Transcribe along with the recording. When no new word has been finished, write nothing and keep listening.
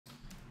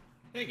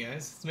Hey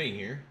guys, it's Mane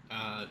here.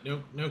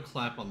 No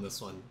clap on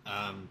this one.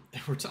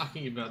 We're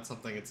talking about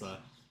something that's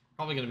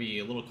probably going to be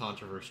a little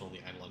controversial in the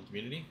Idleon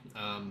community.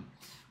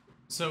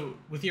 So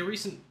with the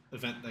recent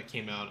event that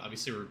came out,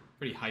 obviously we're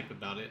pretty hype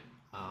about it.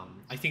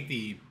 I think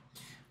the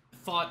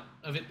thought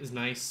of it is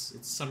nice.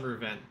 It's a summer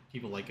event.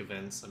 People like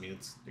events. I mean,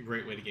 it's a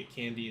great way to get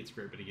candy. It's a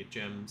great way to get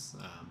gems.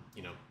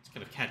 To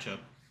kind of catch up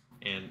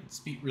and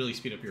really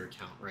speed up your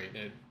account, right?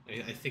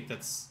 I think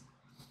that's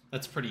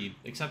pretty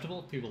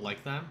acceptable. People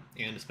like that,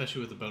 and especially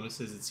with the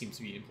bonuses, it seems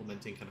to be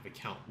implementing kind of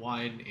account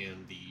wide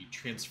and the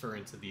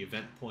transference of the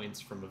event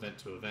points from event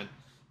to event,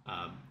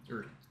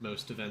 or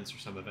most events or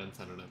some events.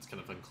 I don't know. It's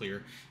kind of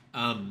unclear,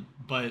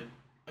 but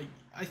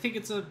I think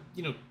it's a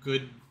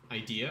good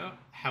idea.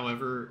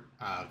 However,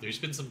 there's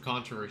been some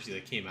controversy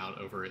that came out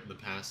over it in the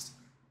past.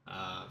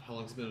 How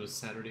long has it been? It was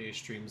Saturday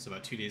streams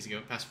about 2 days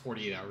ago, past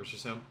 48 hours or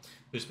so.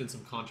 There's been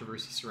some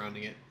controversy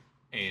surrounding it,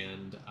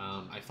 and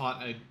I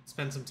thought I'd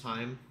spend some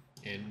time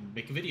and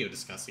make a video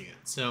discussing it.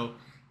 So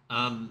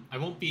I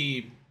won't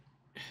be.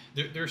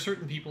 There are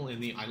certain people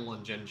in the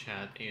Idleon Gen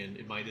chat and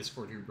in my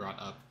Discord who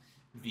brought up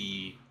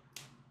the.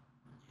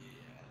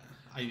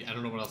 I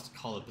don't know what else to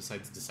call it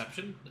besides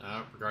deception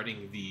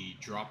regarding the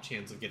drop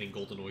chance of getting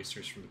golden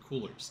oysters from the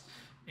coolers.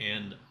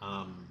 And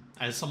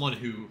as someone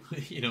who,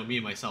 me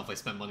and myself, I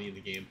spent money in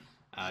the game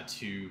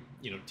to,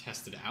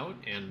 test it out,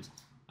 and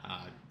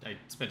I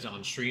spent it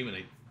on stream, and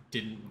I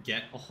didn't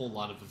get a whole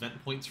lot of event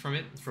points from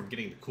it, from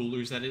getting the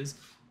coolers, that is.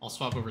 I'll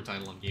swap over to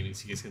Idleon Gaming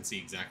so you guys can see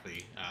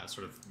exactly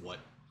sort of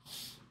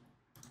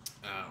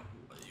uh,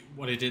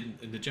 what I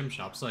did in the gem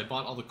shop. So I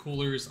bought all the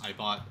coolers. I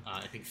bought,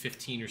 I think,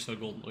 15 or so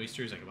golden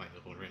oysters. I can buy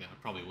another one right now. I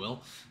probably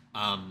will.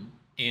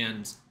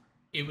 And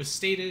it was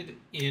stated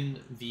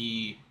in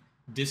the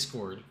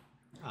Discord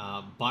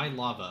by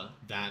Lava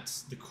that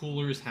the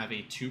coolers have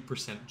a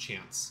 2%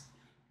 chance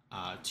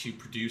to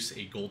produce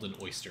a golden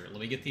oyster. Let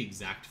me get the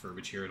exact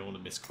verbiage here. I don't want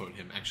to misquote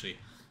him. Actually,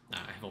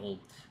 I have a whole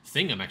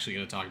thing I'm actually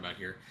going to talk about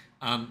here.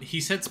 He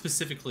said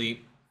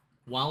specifically,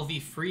 while the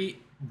free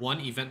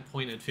one event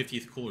point at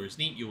 50th cooler is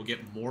neat, you will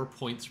get more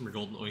points from your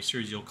golden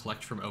oysters you'll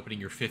collect from opening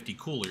your 50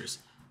 coolers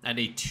at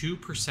a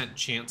 2%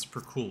 chance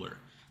per cooler.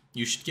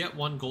 You should get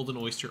one golden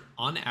oyster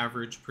on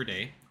average per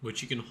day,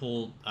 which can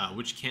hold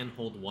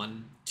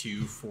 1,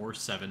 2, 4,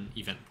 7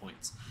 event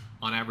points.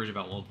 On average,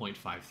 about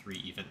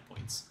 1.53 event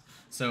points.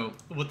 So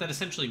what that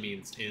essentially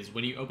means is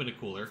when you open a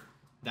cooler,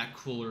 that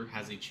cooler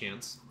has a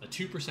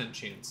 2%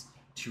 chance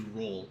to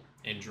roll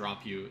and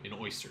drop you an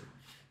oyster.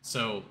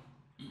 So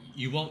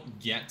you won't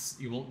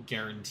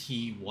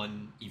guarantee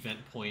one event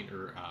point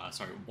or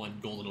one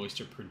golden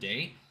oyster per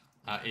day.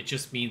 It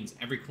just means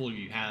every cooler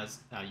you have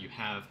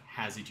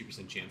has a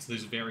 2% chance. So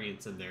there's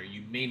variance in there.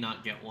 You may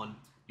not get one.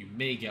 You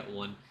may get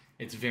one.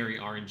 It's very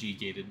RNG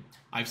gated.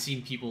 I've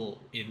seen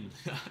people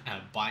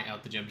buy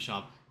out the gem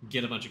shop,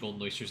 get a bunch of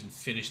golden oysters, and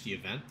finish the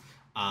event.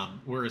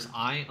 Whereas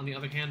I, on the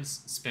other hand,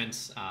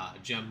 spent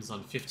gems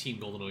on 15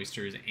 golden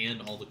oysters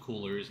and all the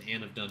coolers,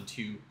 and have done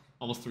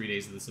almost 3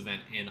 days of this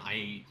event, and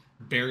I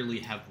barely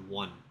have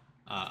one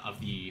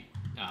of the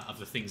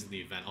things in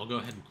the event. I'll go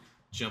ahead and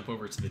jump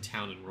over to the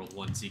town in World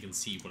 1 so you can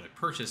see what I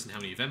purchased and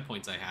how many event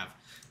points I have.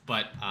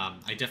 But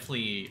I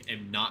definitely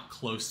am not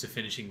close to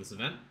finishing this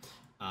event.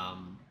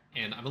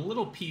 And I'm a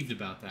little peeved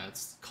about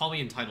that. Call me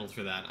entitled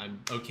for that.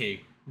 I'm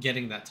okay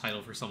getting that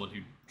title for someone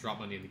who dropped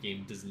money in the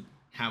game, doesn't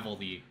have all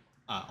the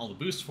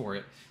boost for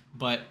it.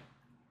 But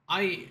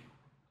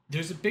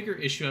there's a bigger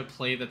issue at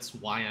play. That's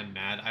why I'm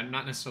mad. I'm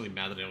not necessarily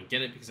mad that I don't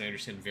get it, because I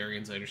understand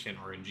variance, I understand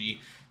RNG.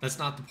 That's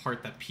not the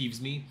part that peeves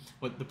me.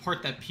 But the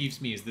part that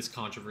peeves me is this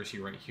controversy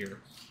right here.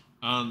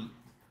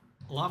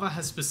 Lava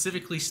has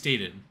specifically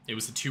stated it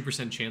was a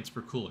 2% chance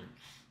per cooler.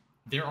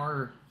 There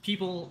are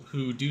people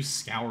who do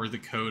scour the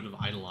code of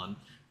Idleon,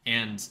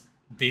 and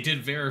they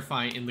did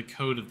verify in the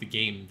code of the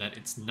game that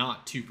it's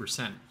not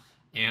 2%.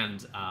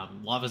 And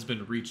Lava's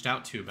been reached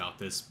out to about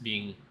this,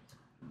 being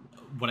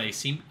what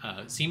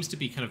seems to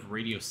be kind of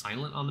radio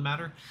silent on the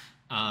matter.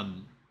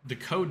 The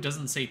code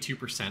doesn't say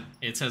 2%;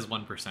 it says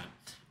 1%.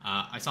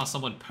 I saw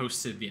someone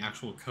posted the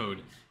actual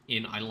code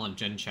in Idleon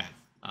Gen chat.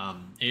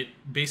 It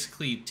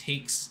basically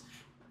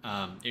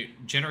it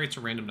generates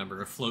a random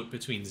number, a float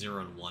between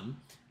 0 and 1,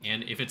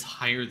 and if it's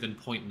higher than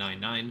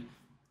 0.99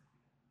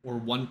 or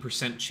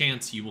 1%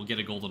 chance, you will get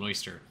a golden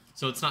oyster.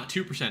 So it's not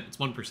 2%, it's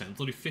 1%. It's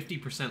literally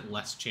 50%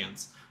 less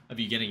chance of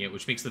you getting it,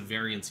 which makes the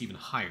variance even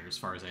higher, as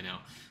far as I know.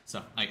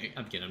 So,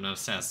 again, I'm not a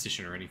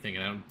statistician or anything,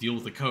 and I don't deal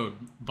with the code,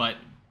 but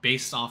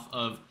based off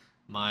of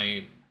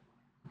my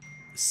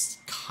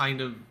kind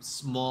of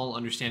small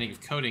understanding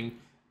of coding,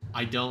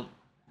 I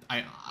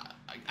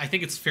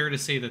think it's fair to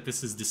say that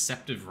this is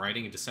deceptive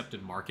writing and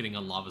deceptive marketing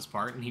on Lava's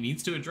part, and he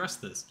needs to address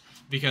this,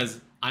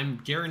 because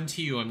I'm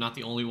guarantee you I'm not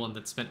the only one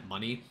that spent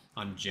money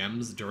on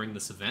gems during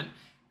this event,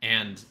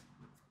 and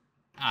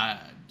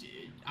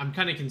I'm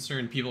kind of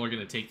concerned people are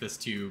going to take this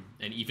to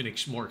an even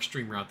more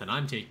extreme route than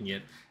I'm taking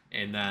it,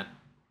 and that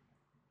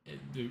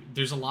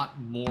there's a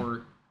lot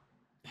more.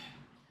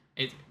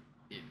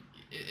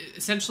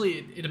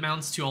 Essentially, it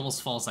amounts to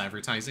almost false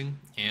advertising,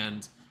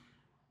 and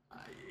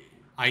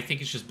I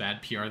think it's just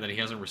bad PR that he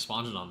hasn't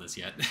responded on this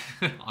yet.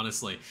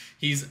 Honestly,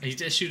 he's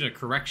issued a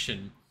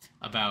correction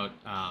about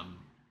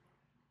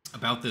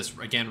this,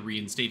 again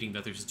reinstating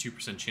that there's a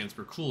 2% chance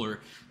per cooler,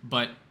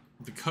 but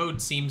the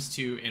code seems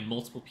to, and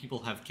multiple people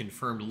have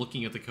confirmed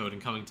looking at the code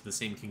and coming to the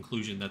same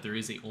conclusion, that there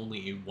is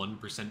only a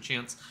 1%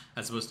 chance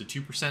as opposed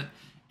to 2%.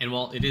 And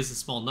while it is a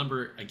small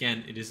number,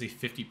 again, it is a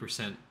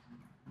 50%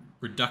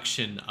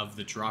 reduction of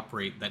the drop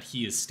rate that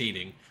he is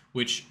stating,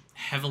 which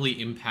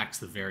heavily impacts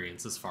the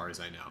variance as far as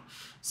I know.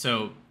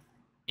 So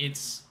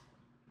it's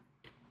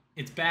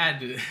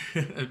bad.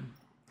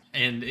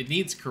 And it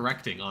needs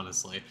correcting,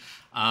 honestly.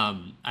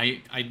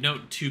 I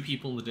note two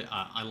people in the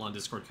Idleon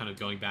Discord kind of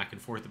going back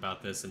and forth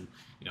about this, and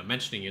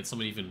mentioning it.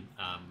 Someone even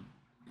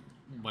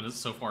went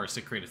so far as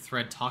to create a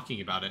thread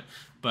talking about it,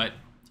 but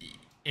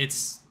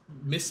it's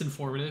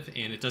misinformative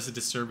and it does a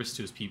disservice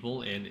to his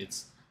people, and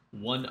it's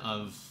one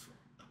of,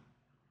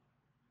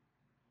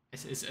 I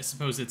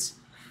suppose it's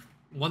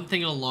one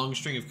thing in a long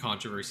string of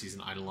controversies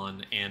in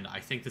Idleon, and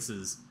I think this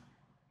is.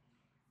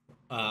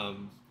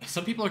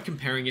 Some people are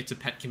comparing it to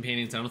pet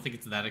companions. I don't think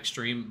it's that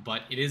extreme,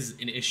 but it is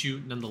an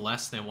issue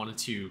nonetheless, and I wanted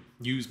to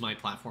use my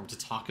platform to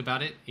talk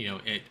about it.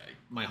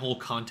 My whole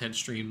content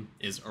stream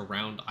is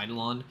around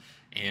Idleon,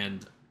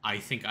 and I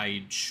think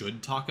I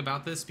should talk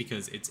about this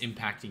because it's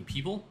impacting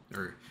people,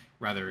 or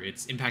rather,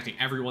 it's impacting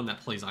everyone that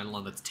plays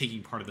Idleon that's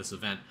taking part of this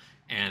event,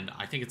 and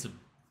I think it's a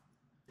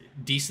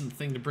decent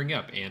thing to bring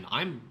up, and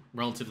I'm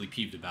relatively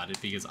peeved about it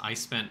because I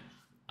spent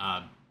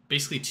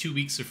basically 2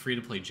 weeks of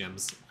free-to-play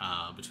gems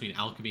between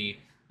alchemy,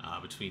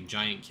 between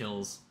giant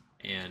kills,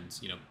 and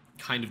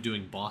kind of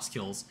doing boss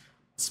kills,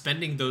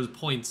 spending those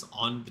points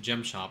on the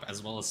gem shop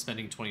as well as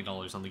spending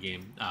 $20 on the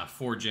game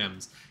for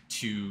gems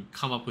to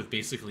come up with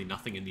basically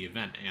nothing in the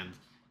event. And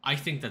I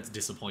think that's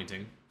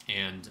disappointing,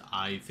 and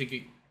I think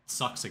it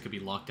sucks it could be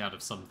locked out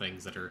of some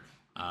things that are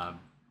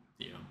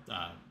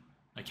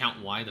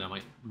account-wide that I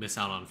might miss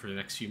out on for the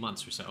next few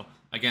months or so.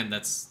 Again,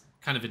 that's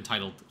kind of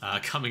entitled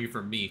coming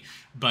from me,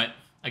 but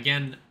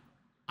again,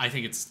 I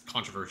think it's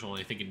controversial,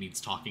 and I think it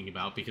needs talking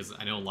about because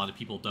I know a lot of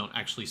people don't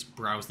actually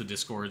browse the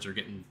Discords or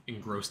get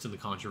engrossed in the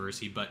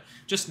controversy, but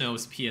just know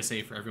as a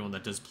PSA for everyone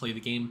that does play the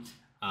game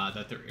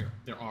that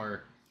there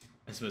are,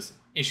 I suppose,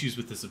 issues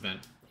with this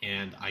event,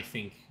 and I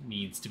think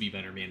needs to be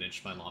better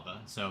managed by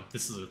Lava. So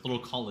this is a little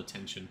call to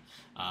attention.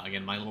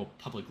 Again, my little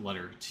public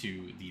letter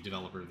to the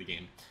developer of the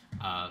game.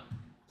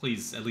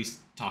 Please at least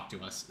talk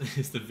to us.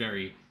 It's the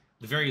very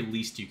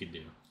least you can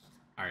do.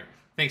 All right.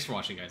 Thanks for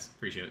watching, guys.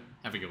 Appreciate it.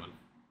 Have a good one.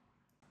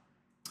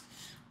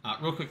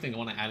 Real quick thing I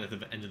want to add at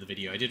the end of the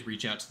video. I did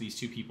reach out to these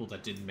two people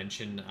that did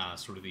mention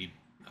sort of the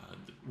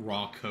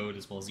raw code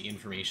as well as the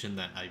information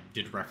that I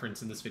did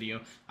reference in this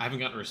video. I haven't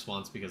gotten a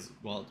response because,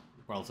 well,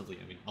 relatively,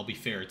 I mean, I'll be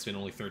fair, it's been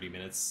only 30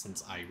 minutes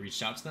since I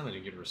reached out to them. I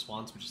didn't get a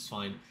response, which is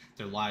fine.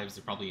 Their lives,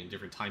 they're probably in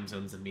different time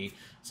zones than me,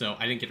 so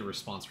I didn't get a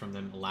response from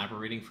them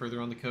elaborating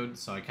further on the code,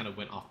 so I kind of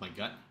went off my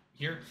gut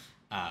here.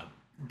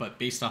 But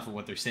based off of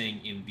what they're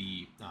saying in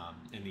the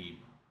the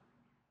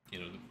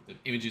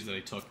images that I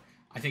took,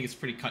 I think it's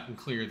pretty cut and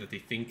clear that they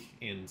think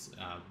and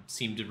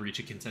seem to reach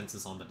a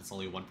consensus on that it's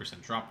only a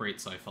 1% drop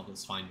rate, so I felt it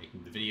was fine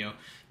making the video.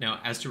 Now,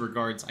 as to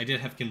regards, I did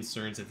have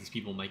concerns that these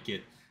people might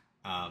get,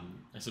 I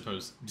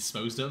suppose,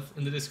 disposed of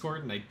in the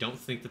Discord, and I don't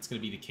think that's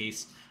going to be the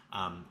case.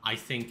 I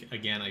think,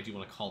 again, I do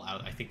want to call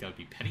out, I think that would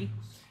be petty,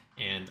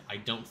 and I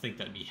don't think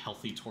that would be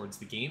healthy towards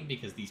the game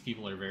because these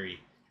people are very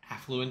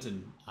affluent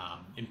and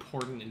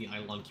important in the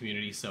Idleon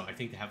community, so I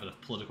think they have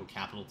enough political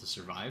capital to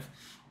survive.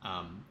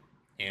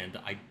 And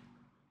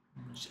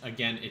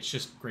again, it's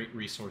just great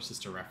resources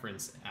to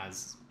reference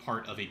as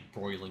part of a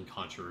broiling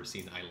controversy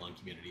in the Idleon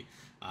community.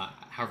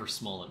 However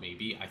small it may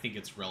be, I think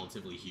it's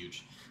relatively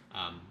huge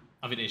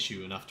of an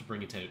issue, enough to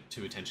bring it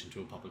to attention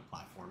to a public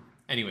platform.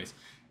 Anyways,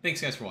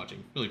 thanks guys for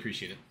watching. Really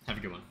appreciate it. Have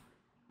a good one.